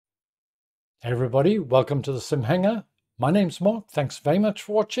Hey everybody, welcome to the Sim Hangar. My name's Mark, thanks very much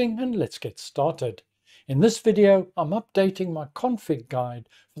for watching and let's get started. In this video, I'm updating my config guide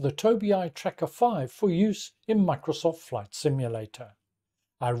for the Tobii Eye Tracker 5 for use in Microsoft Flight Simulator.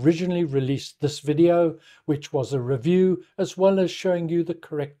 I originally released this video, which was a review as well as showing you the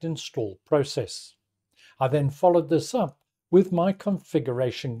correct install process. I then followed this up with my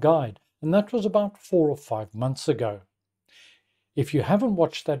configuration guide, and that was about 4 or 5 months ago. If you haven't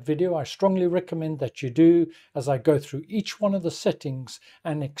watched that video, I strongly recommend that you do, as I go through each one of the settings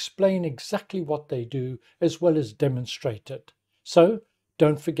and explain exactly what they do as well as demonstrate it. So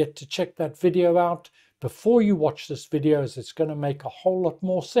don't forget to check that video out before you watch this video, as it's going to make a whole lot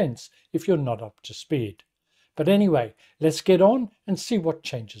more sense if you're not up to speed. But anyway, let's get on and see what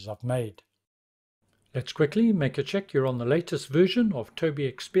changes I've made. Let's quickly make a check you're on the latest version of Tobii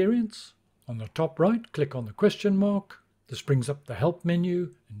Experience. On the top right, click on the question mark. This brings up the help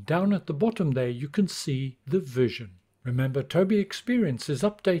menu, and down at the bottom there you can see the version. Remember, Tobii Experience is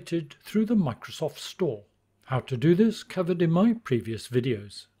updated through the Microsoft Store. How to do this covered in my previous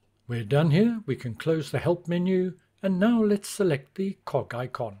videos. We're done here, we can close the help menu, and now let's select the cog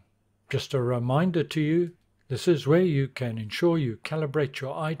icon. Just a reminder to you, this is where you can ensure you calibrate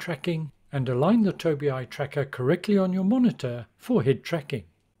your eye tracking and align the Tobii Eye Tracker correctly on your monitor for head tracking.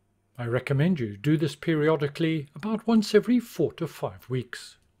 I recommend you do this periodically, about once every 4 to 5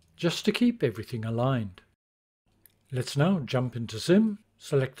 weeks, just to keep everything aligned. Let's now jump into Sim,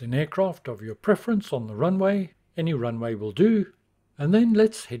 select an aircraft of your preference on the runway, any runway will do, and then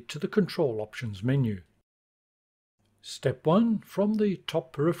let's head to the Control Options menu. Step 1, from the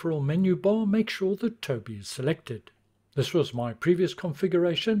top peripheral menu bar, make sure that Tobii is selected. This was my previous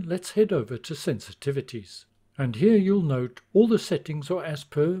configuration. Let's head over to Sensitivities. And here you'll note all the settings are as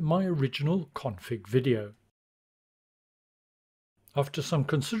per my original config video. After some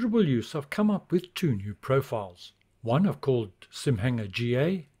considerable use, I've come up with 2 new profiles. One I've called SimHangar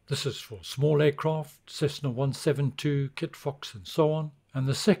GA. This is for small aircraft, Cessna 172, Kit Fox and so on. And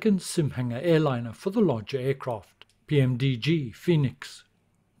the second SimHangar Airliner for the larger aircraft, PMDG, Phoenix,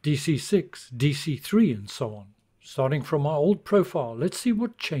 DC-6, DC-3 and so on. Starting from my old profile, let's see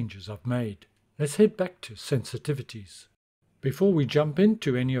what changes I've made. Let's head back to Sensitivities. Before we jump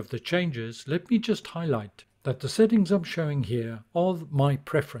into any of the changes, let me just highlight that the settings I'm showing here are my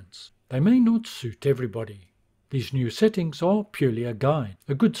preference. They may not suit everybody. These new settings are purely a guide,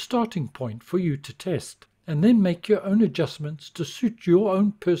 a good starting point for you to test, and then make your own adjustments to suit your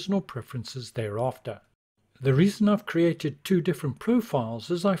own personal preferences thereafter. The reason I've created 2 different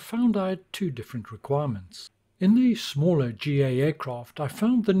profiles is I found I had 2 different requirements. In the smaller GA aircraft, I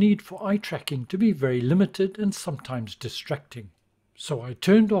found the need for eye tracking to be very limited and sometimes distracting. So I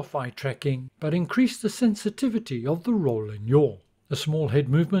turned off eye tracking, but increased the sensitivity of the roll and yaw. A small head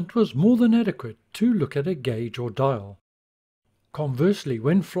movement was more than adequate to look at a gauge or dial. Conversely,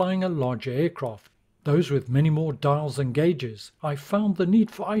 when flying a larger aircraft, those with many more dials and gauges, I found the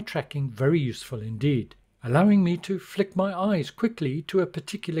need for eye tracking very useful indeed, allowing me to flick my eyes quickly to a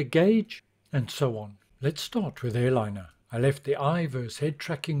particular gauge, and so on. Let's start with Airliner. I left the eye versus head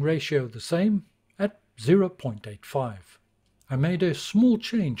tracking ratio the same at 0.85. I made a small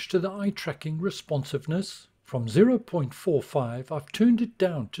change to the eye tracking responsiveness. From 0.45 I've turned it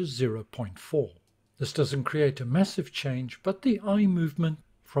down to 0.4. This doesn't create a massive change, but the eye movement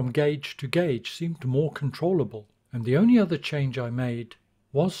from gauge to gauge seemed more controllable, and the only other change I made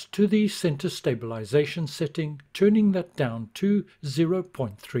was to the center stabilization setting, turning that down to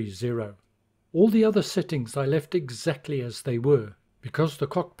 0.30. All the other settings I left exactly as they were. Because the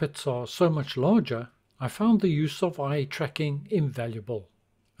cockpits are so much larger, I found the use of eye tracking invaluable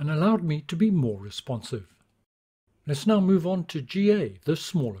and allowed me to be more responsive. Let's now move on to GA, the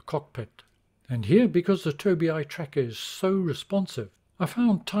smaller cockpit. And here, because the Tobii Eye Tracker is so responsive, I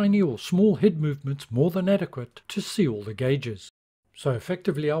found tiny or small head movements more than adequate to see all the gauges. So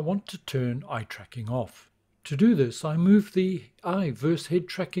effectively I want to turn eye tracking off. To do this, I move the eye versus head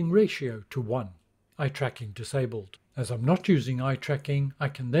tracking ratio to 1, eye tracking disabled. As I'm not using eye tracking, I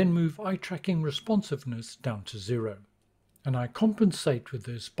can then move eye tracking responsiveness down to 0. And I compensate with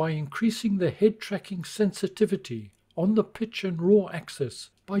this by increasing the head tracking sensitivity on the pitch and raw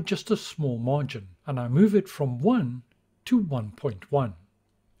axis by just a small margin, and I move it from 1 to 1.1.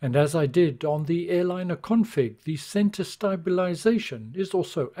 And as I did on the Airliner config, the center stabilization is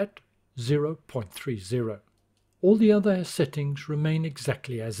also at 0.30. All the other settings remain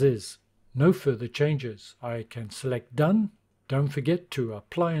exactly as is. No further changes. I can select Done. Don't forget to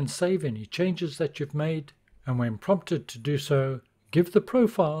apply and save any changes that you've made, and when prompted to do so, give the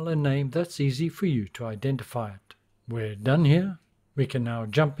profile a name that's easy for you to identify it. We're done here. We can now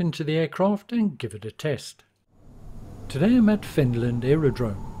jump into the aircraft and give it a test. Today I'm at Fenland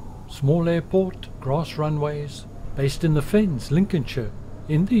Aerodrome, small airport, grass runways, based in the Fens, Lincolnshire,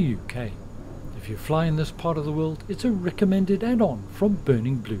 in the UK. If you fly in this part of the world, it's a recommended add-on from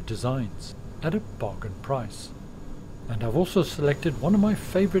Burning Blue Designs, at a bargain price. And I've also selected one of my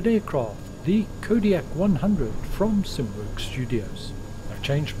favourite aircraft, the Kodiak 100 from SimWorks Studios. I've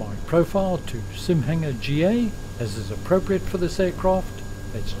changed my profile to SimHanger GA, as is appropriate for this aircraft.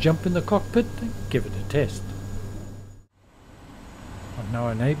 Let's jump in the cockpit and give it a test. I've now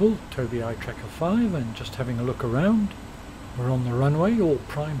enabled Tobii Eye Tracker 5 and just having a look around. We're on the runway, all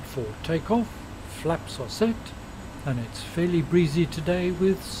primed for takeoff, flaps are set, and it's fairly breezy today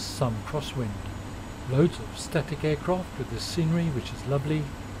with some crosswind. Loads of static aircraft with this scenery, which is lovely.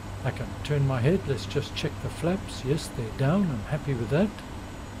 I can turn my head, let's just check the flaps. Yes, they're down, I'm happy with that.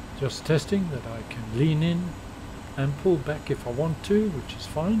 Just testing that I can lean in and pull back if I want to, which is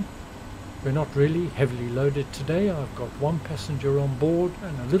fine. We're not really heavily loaded today. I've got one passenger on board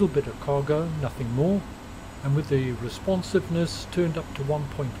and a little bit of cargo, nothing more. And with the responsiveness turned up to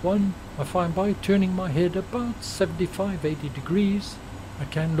 1.1, I find by turning my head about 75-80 degrees, I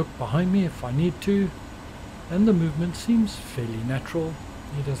can look behind me if I need to, and the movement seems fairly natural.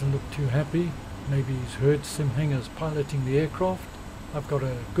 He doesn't look too happy. Maybe he's heard SimHanger's piloting the aircraft. I've got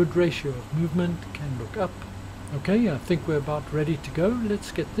a good ratio of movement, can look up. Okay, I think we're about ready to go.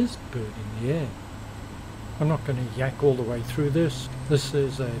 Let's get this bird in the air. I'm not going to yak all the way through this. This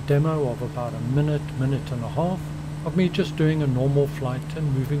is a demo of about a minute and a half of me just doing a normal flight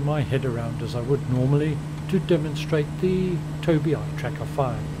and moving my head around as I would normally to demonstrate the Tobii Eye Tracker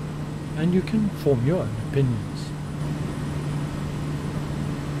 5. And you can form your own opinions.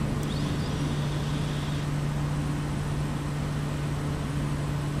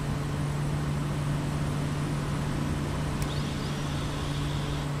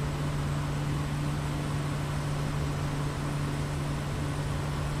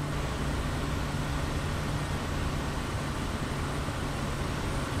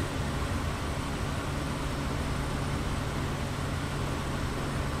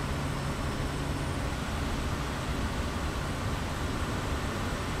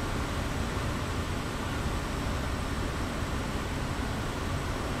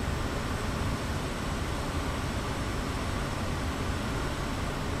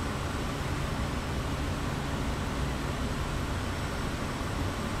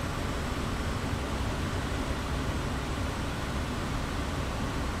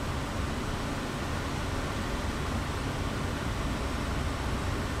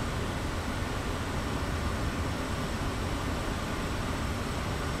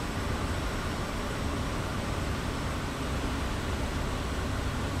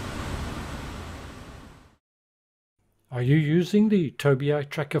 Are you using the Tobii Eye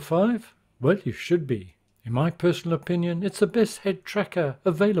Tracker 5? Well, you should be. In my personal opinion, it's the best head tracker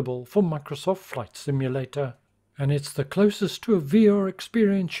available for Microsoft Flight Simulator. And it's the closest to a VR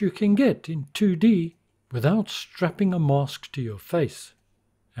experience you can get in 2D without strapping a mask to your face.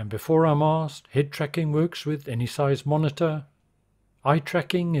 And before I'm asked, head tracking works with any size monitor. Eye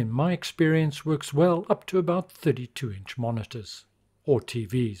tracking, in my experience, works well up to about 32-inch monitors, or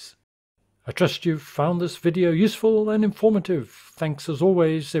TVs. I trust you've found this video useful and informative. Thanks as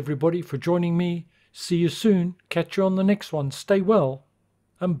always, everybody, for joining me. See you soon. Catch you on the next one. Stay well,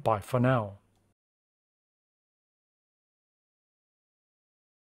 and bye for now.